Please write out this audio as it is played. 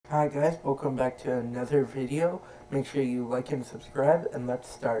Hi guys, welcome back to another video. Make sure you like and subscribe, and let's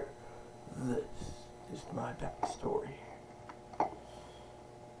start. This is my backstory.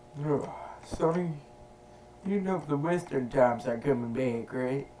 Sonny, you know the Western times are coming back,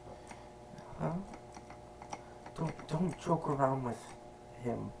 right? Huh? Don't joke around with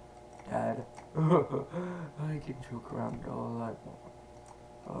him, Dad. I can joke around all I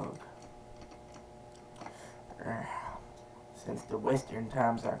want. Since the Western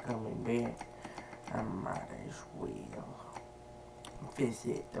times are coming back, I might as well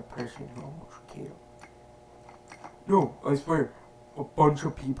visit the person who almost killed. No, I swear, a bunch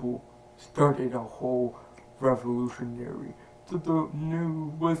of people started a whole revolutionary to the new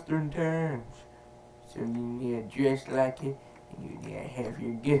Western times. So you need to dress like it, and you need to have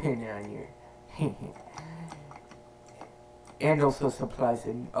your gun on you. And also supplies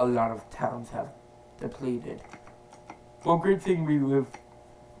in a lot of towns have depleted. Well, great thing we live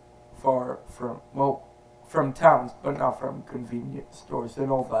far from towns, but not from convenience stores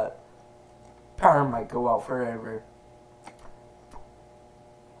and all that. Power might go out forever,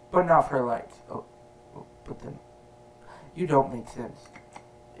 but not for lights. But then, you don't make sense.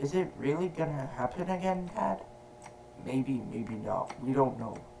 Is it really gonna happen again, Dad? Maybe, maybe not. We don't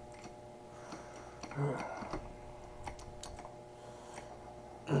know.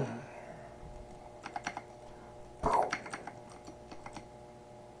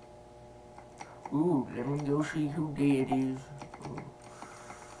 Ooh, let me go see who dead is.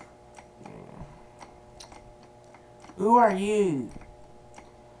 Who are you?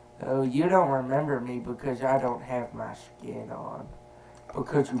 Oh, you don't remember me because I don't have my skin on.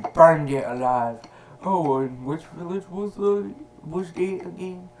 Because you burned it alive. Oh, and which village was it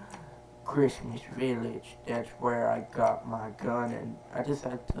again? Christmas Village. That's where I got my gun, and I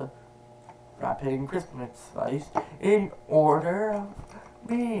decided to wrap it in Christmas spice in order of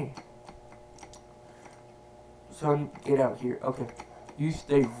me. Son, get out here. Okay. You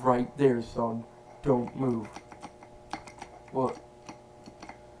stay right there, son. Don't move. What?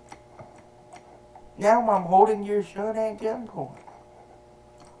 Now I'm holding your son at gunpoint.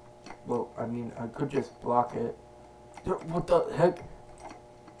 Well, I mean, I could just block it. What the heck?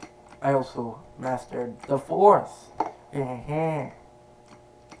 I also mastered the Force.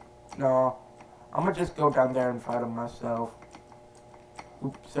 No. I'm gonna just go down there and fight him myself.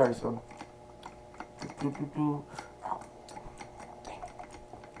 Oops, sorry, son.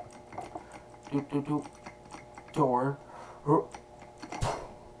 Door.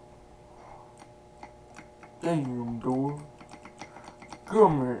 Damn, door.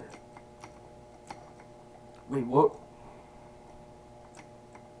 Come here. Wait, what?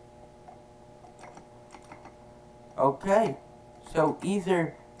 Okay, so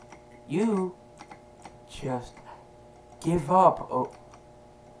either you just give up. Oh.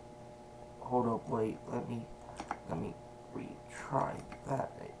 Hold up, wait, let me retry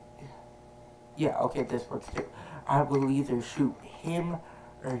that. Yeah, okay, this works too. I will either shoot him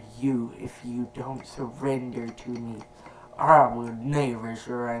or you if you don't surrender to me. I will never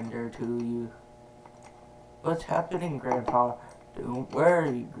surrender to you. What's happening, Grandpa? Don't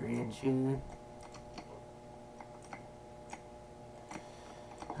worry, grandson.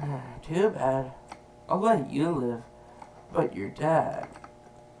 Too bad. I'll let you live, but your dad...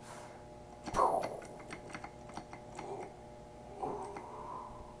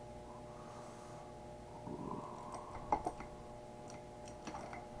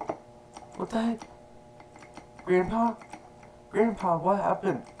 What the heck? Grandpa? Grandpa, what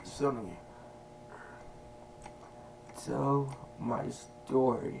happened? Sonny. Tell my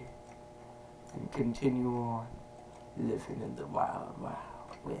story and continue on living in the wild,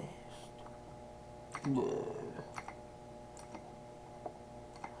 wild west.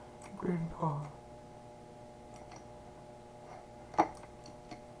 Grandpa.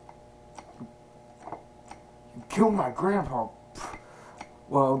 You killed my grandpa.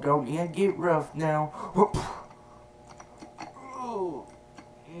 Well, don't you get rough now.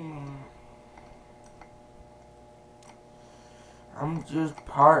 I'm just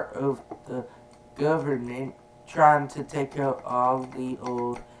part of the government trying to take out all the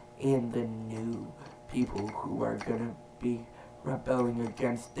old and the new people who are gonna be rebelling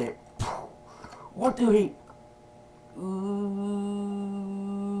against it. What do he...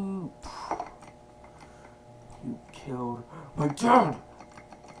 Ooh. You killed my dad!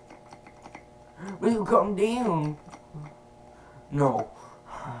 Will you come down? No.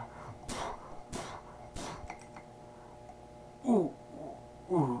 Ooh.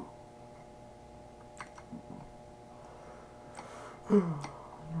 Ooh. No.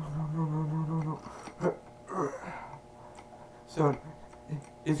 Son,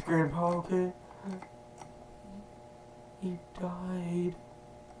 is Is Grandpa okay? He died.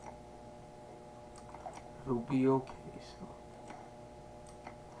 He'll be okay, so.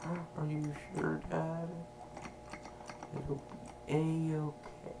 Are you sure, Dad? It'll be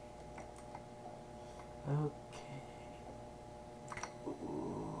A-okay. Okay.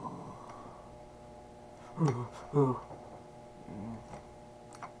 Ooh.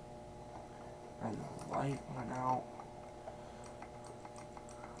 And the light went out.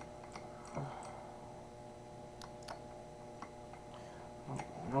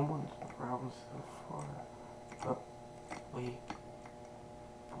 No one's around so far. But wait.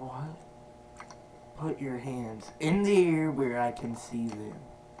 What? Put your hands in the air where I can see them.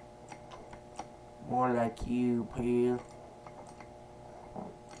 More like you, pal.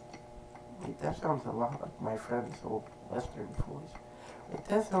 Wait, that sounds a lot like my friend's old Western voice. Wait,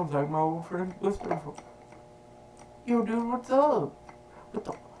 that sounds like my old friend's Western voice. Yo, dude, what's up? What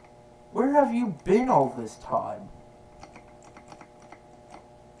the? Where have you been all this time?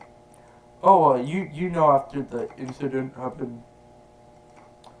 Oh, you know after the incident happened.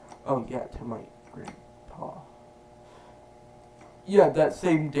 Oh yeah, to my grandpa. Yeah, that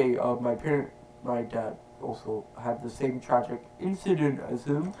same day, my dad also had the same tragic incident as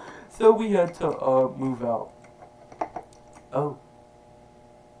him, so we had to move out. Oh.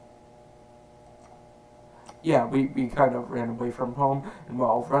 Yeah, we kind of ran away from home, and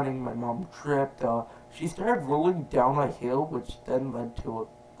while running, my mom tripped. She started rolling down a hill, which then led to a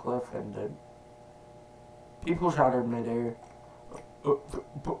cliff, and then people shot her midair.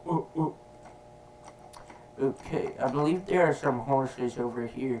 Okay, I believe there are some horses over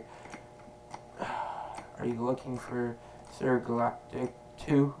here. Are you looking for Sir Galactic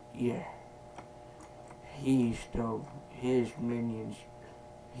too? Yeah. He stole his minions.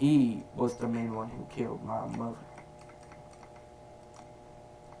 He was the main one who killed my mother.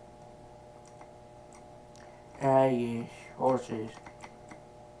 Ah, yes, horses.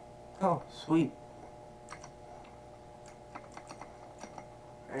 Oh, sweet.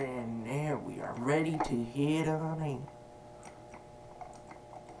 And now we are ready to head on in.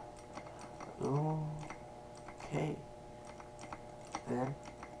 Okay. Then,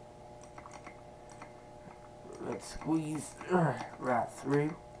 let's squeeze right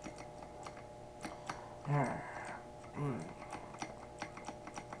through.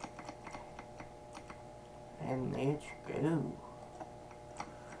 And let's go.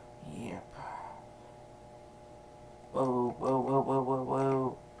 Yep.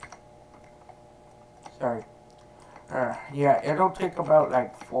 Whoa. Sorry. Yeah, it'll take about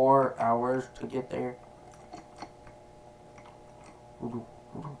like 4 hours to get there.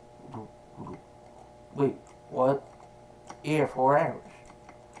 Wait, what? Yeah, 4 hours.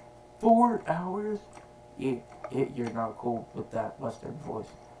 4 hours? Yeah, you're not cool with that Western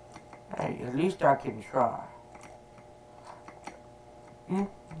voice. Hey, at least I can try. You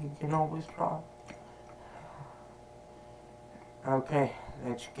can always try. Okay,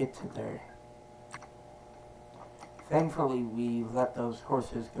 let's get to there. Thankfully, we let those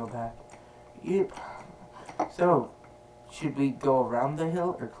horses go back. Yep. So, should we go around the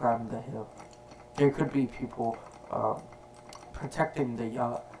hill or climb the hill? There could be people protecting the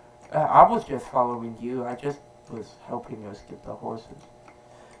yacht. I was just following you. I just was helping us get the horses.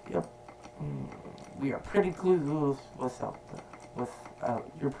 Yep. We are pretty clueless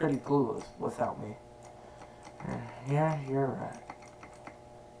you're pretty clueless without me. Yeah, you're right.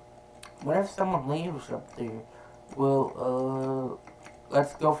 What if someone leaves up there? Well,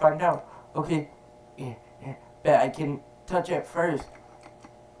 let's go find out. Okay. Yeah. Bet I can touch it first.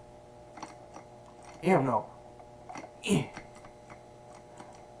 Hell no. Yeah.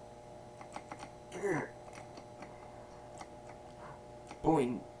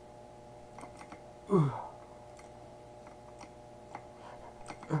 Boing.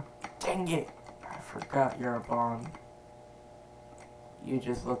 Dang it. I forgot you're a Bond. You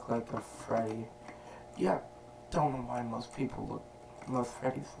just look like a Freddy. Yeah, don't know why most Freddys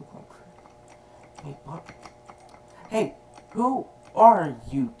look like Freddy. Wait, what? Hey, who are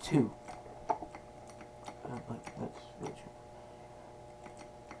you two? Let's switch.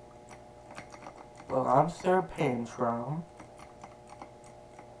 Well, I'm Sir Pantrom.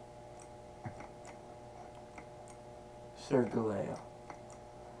 Sir Galeo.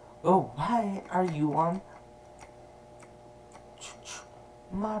 Oh, why are you on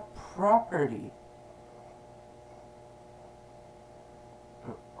my property?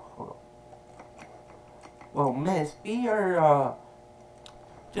 Hold on. Well, miss, we are,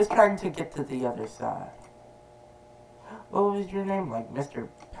 just trying to get to the other side. What was your name? Like Mr.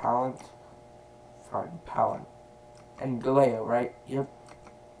 Pallant? Fine, Pallant. And Galeo, right? Yep.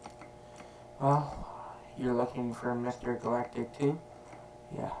 Well, you're looking for Mr. Galactic too?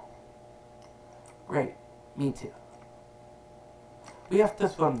 Yeah. Great. Me too. We have to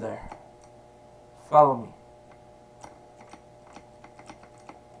swim there. Follow me.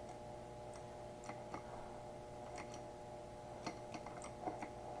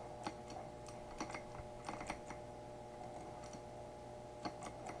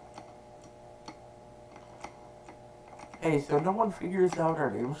 Hey, so no one figures out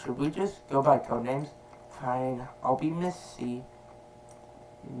our names. Should we just go by code names? Fine. I'll be Miss C.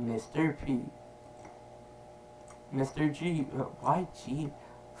 Mr. P. Mr. G. Why G?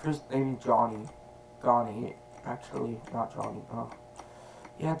 First name Johnny. Gonnie. Actually, not Johnny. Oh.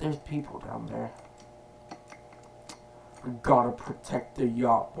 Yeah, there's people down there. We gotta protect the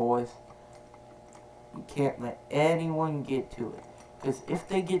yacht, boys. We can't let anyone get to it. Because if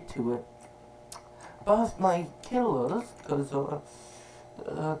they get to it, boss might kill us. Because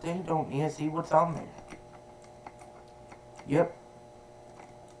they don't need to see what's on there. Yep.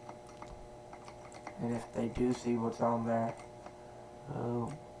 And if they do see what's on there,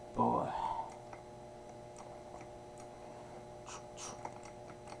 oh boy.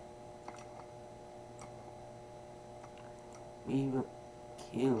 We would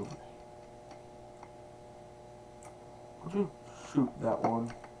kill me. Would you shoot that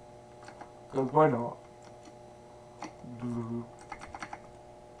one? Because why not?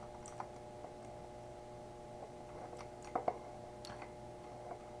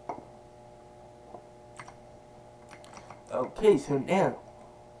 Okay, so now,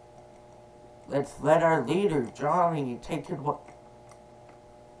 let's let our leader, Johnny, take it what?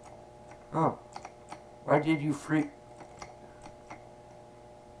 Huh. Why did you free?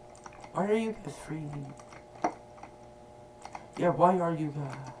 Why are you guys freezing? Yeah, why are you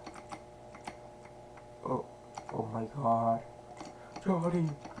guys? Oh my god. Johnny.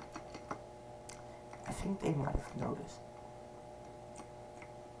 I think they might have noticed.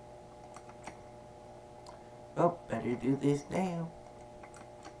 Well, better do this now.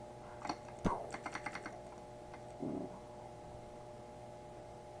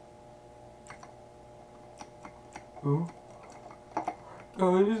 Huh?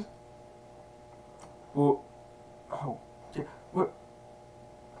 Guys? Well, oh, what?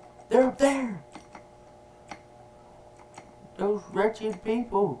 They're up there! Those wretched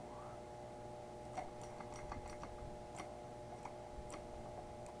people!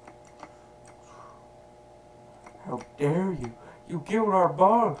 How dare you! You killed our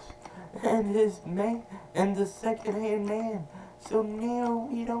boss! And his man, and the second-hand man! So now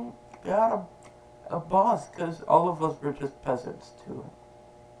we don't got a boss, because all of us were just peasants too.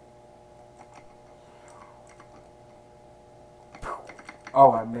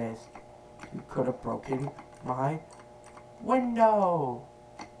 Oh, I missed. You could have broken my window.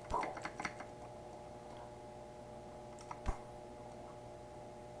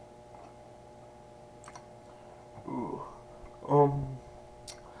 Ooh.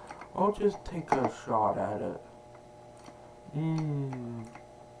 I'll just take a shot at it.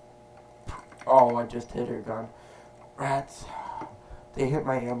 Oh, I just hit her gun. Rats. They hit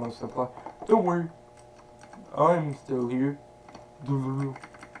my ammo supply. Don't worry. I'm still here.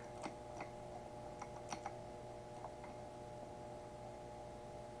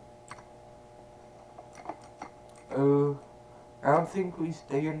 I don't think we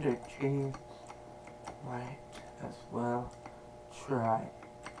stand a chance. Might as well try.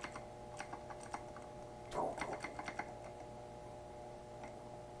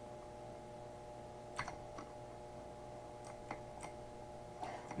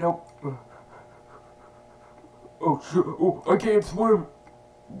 Nope. Oh shit! Oh, I can't swim.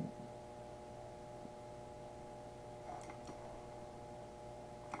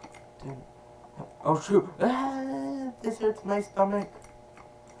 Oh shoot! Ah, this hurts my stomach.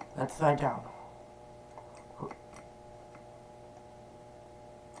 Let's lie down.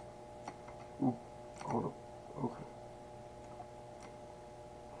 Ooh, hold up. Okay.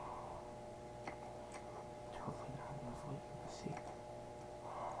 Totally not enough weight. Let's see.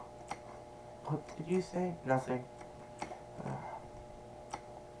 What did you say? Nothing.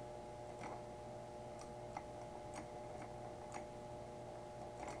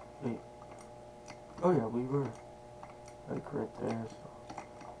 Wait. Oh yeah, we were like right there. So.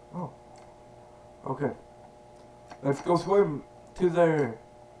 Oh. Okay. Let's go swim to there.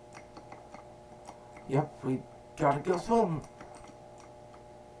 Yep, we gotta go swim.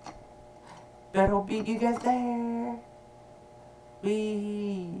 That'll beat you guys there.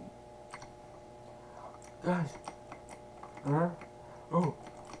 We. Guys. Huh? Oh.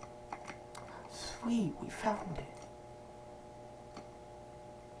 Sweet, we found it.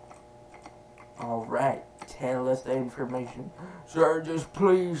 Alright, tell us the information. Sir, just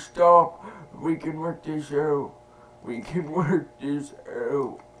please stop. We can work this out. We can work this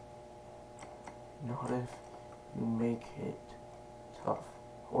out. Not if you make it tough.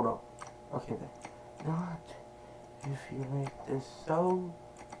 Hold up. Okay then. Not if you make this so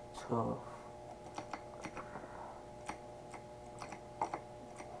tough.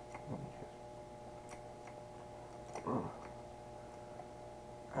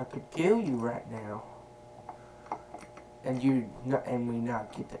 I could kill you right now, and we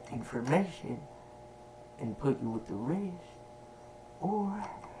not get the information and put you with the rest, or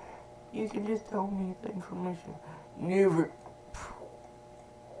you can just tell me the information. Never.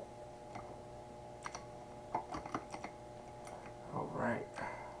 All right,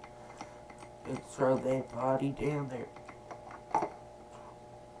 let's throw that body down there.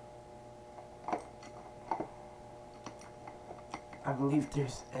 I believe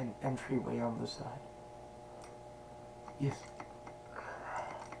there's an entryway on the side. Yes.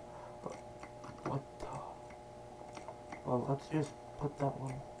 What the? Well, let's just put that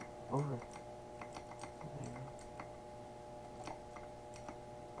one over there.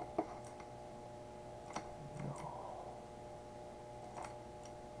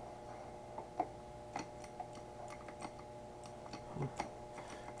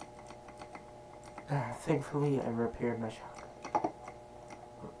 No. Thankfully, I repaired my shotgun.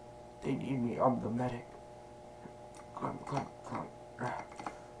 They need me. I'm the medic. Come.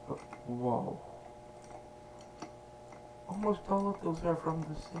 Whoa. Almost all of those are from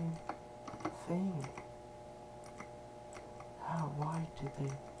the same thing. Why did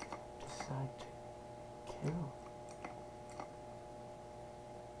they decide to kill?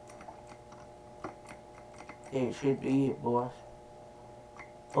 It should be it, boss.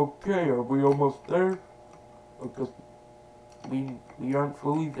 Okay, are we almost there? Because we aren't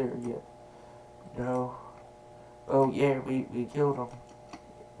fully there yet. No. Oh yeah, we killed him.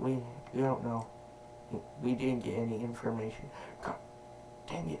 We don't know. We didn't get any information. God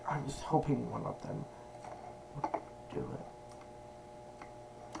dang it, I was hoping one of them would do it.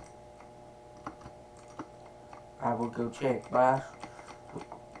 I will go check, boss.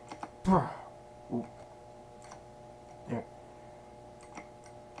 Ooh. There.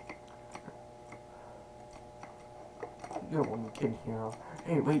 No one can hear him.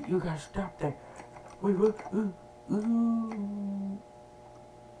 Hey, wait, you guys stop there. Wait, what? Ooh.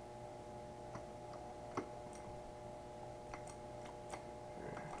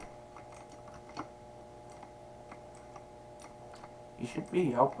 You should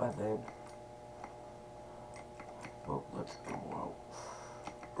be out by then. Well, let's go out.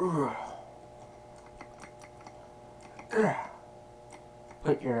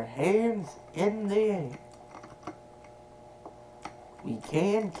 Put your hands in the air. We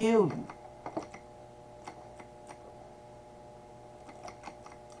can kill you.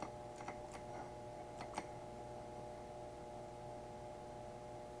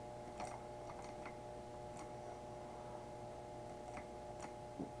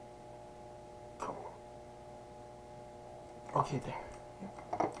 Come on. Okay, there.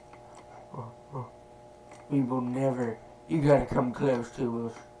 Oh. We will never. You gotta come close to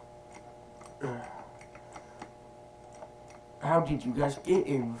us. How did you guys get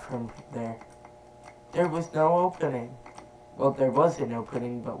in from there? There was no opening. Well, there was an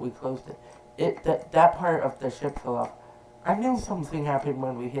opening, but we closed it. That part of the ship fell off. I knew something happened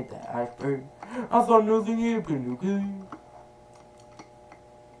when we hit that iceberg. I thought nothing happened, okay?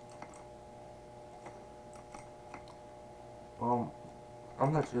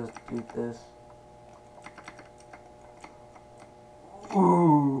 I'm gonna just do this.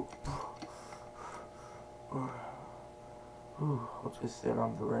 Ooh. I'll just sit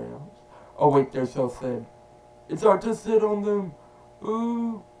on the rails. Oh wait, they're so thin. It's hard to sit on them.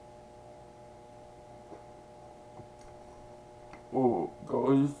 Ooh. Oh,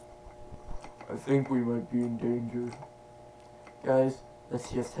 guys. I think we might be in danger. Guys,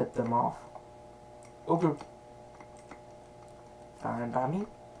 let's just hit them off. Okay. Fine by me.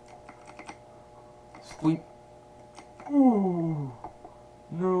 Sleep. Ooh.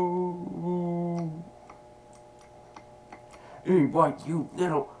 No. Hey, what, you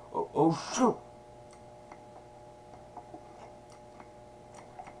little... Oh, shoot.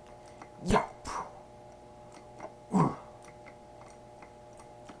 Yeah.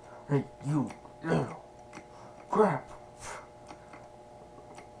 Hey, you little crap.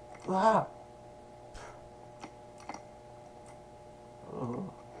 Ah.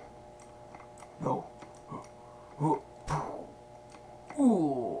 No.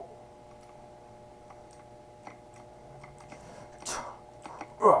 Ooh.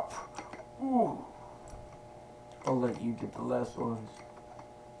 Up. Ooh. I'll let you get the last ones.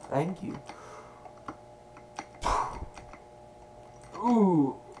 Thank you.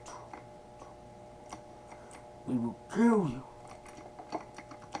 Ooh. We will kill you.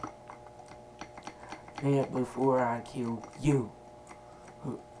 Yet before I kill you.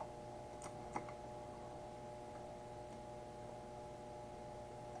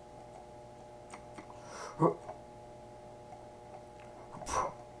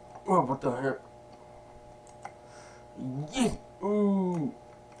 Oh, what the heck? Yeah. Ooh.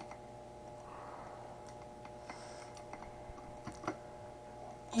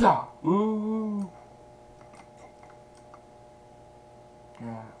 Yeah. Ooh.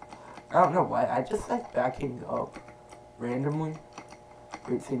 Yeah. I don't know why. I just like backing up randomly.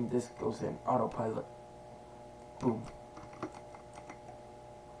 Great thing, this goes in autopilot. Boom.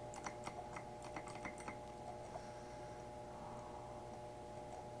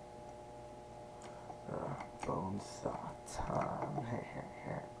 Bone saw time.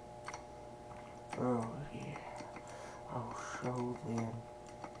 Oh yeah. I'll show them.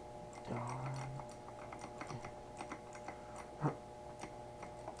 Darn.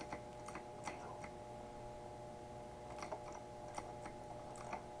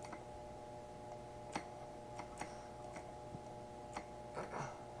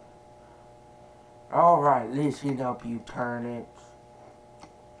 Alright, listen up, you turnips.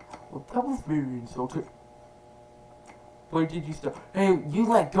 Well, that was very insulting. Why did you stop? Hey, you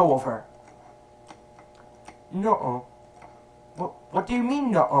let go of her. Nuh-uh. What do you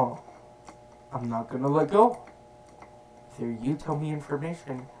mean, nuh-uh? I'm not gonna let go. Either you tell me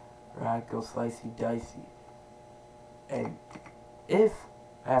information, or I go slicey dicey. And if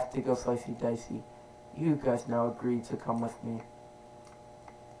I have to go slicey dicey, you guys now agree to come with me.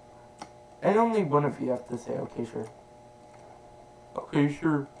 And only one of you have to say, okay, sure. Okay,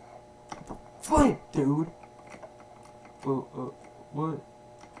 sure. Flip, dude. What?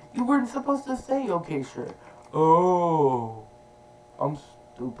 You weren't supposed to say, okay, sure. Oh. I'm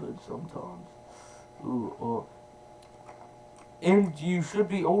stupid sometimes. Ooh, and you should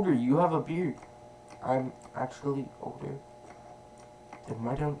be older. You have a beard. I'm actually older. Then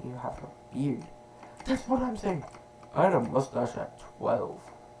why don't you have a beard? That's what I'm saying. I had a mustache at 12.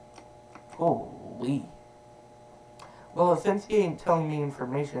 Holy. Well, since you ain't telling me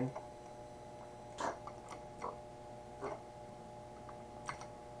information.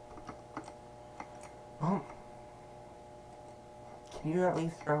 Can you at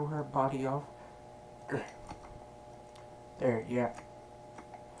least throw her body off? There, yeah.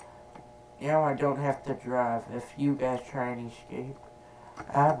 Now I don't have to drive. If you guys try and escape,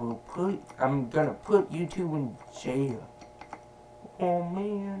 I'm gonna put you two in jail. Oh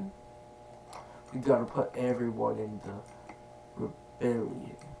man. We gotta put everyone in the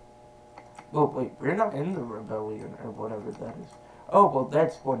rebellion. Well, wait, we're not in the rebellion or whatever that is. Oh, well,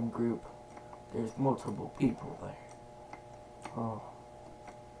 that's one group. There's multiple people there. Oh.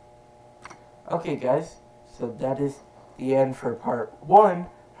 Okay, guys. So that is the end for part 1.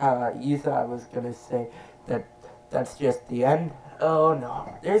 You thought I was gonna say that that's just the end. Oh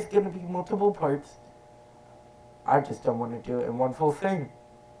no, there's gonna be multiple parts. I just don't want to do it in one full thing.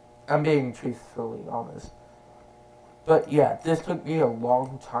 I'm being truthfully honest. But yeah, this took me a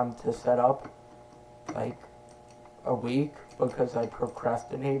long time to set up. Like a week, because I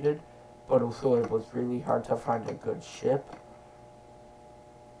procrastinated. But also it was really hard to find a good ship.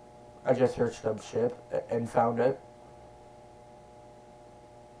 I just searched up ship and found it.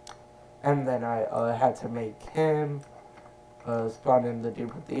 And then I had to make him, spawn in the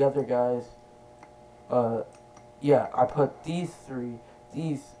dude with the other guys. Yeah, I put these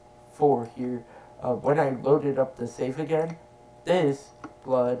 4 here. When I loaded up the save again, this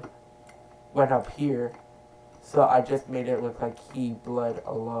blood went up here. So I just made it look like he bled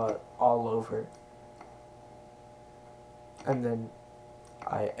a lot all over. And then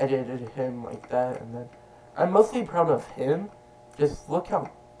I edited him like that, and then I'm mostly proud of him. Just look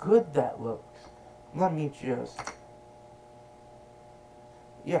how good that looks. Let me just...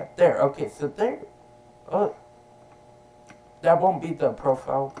 Yeah, there. Okay, so there... that won't be the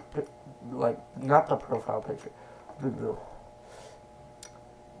profile... Like, not the profile picture.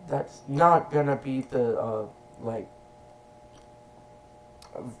 That's not gonna be the, like...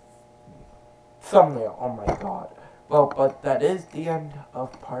 thumbnail. Oh my god. Well, but that is the end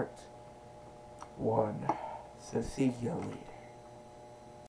of part 1. So see you later.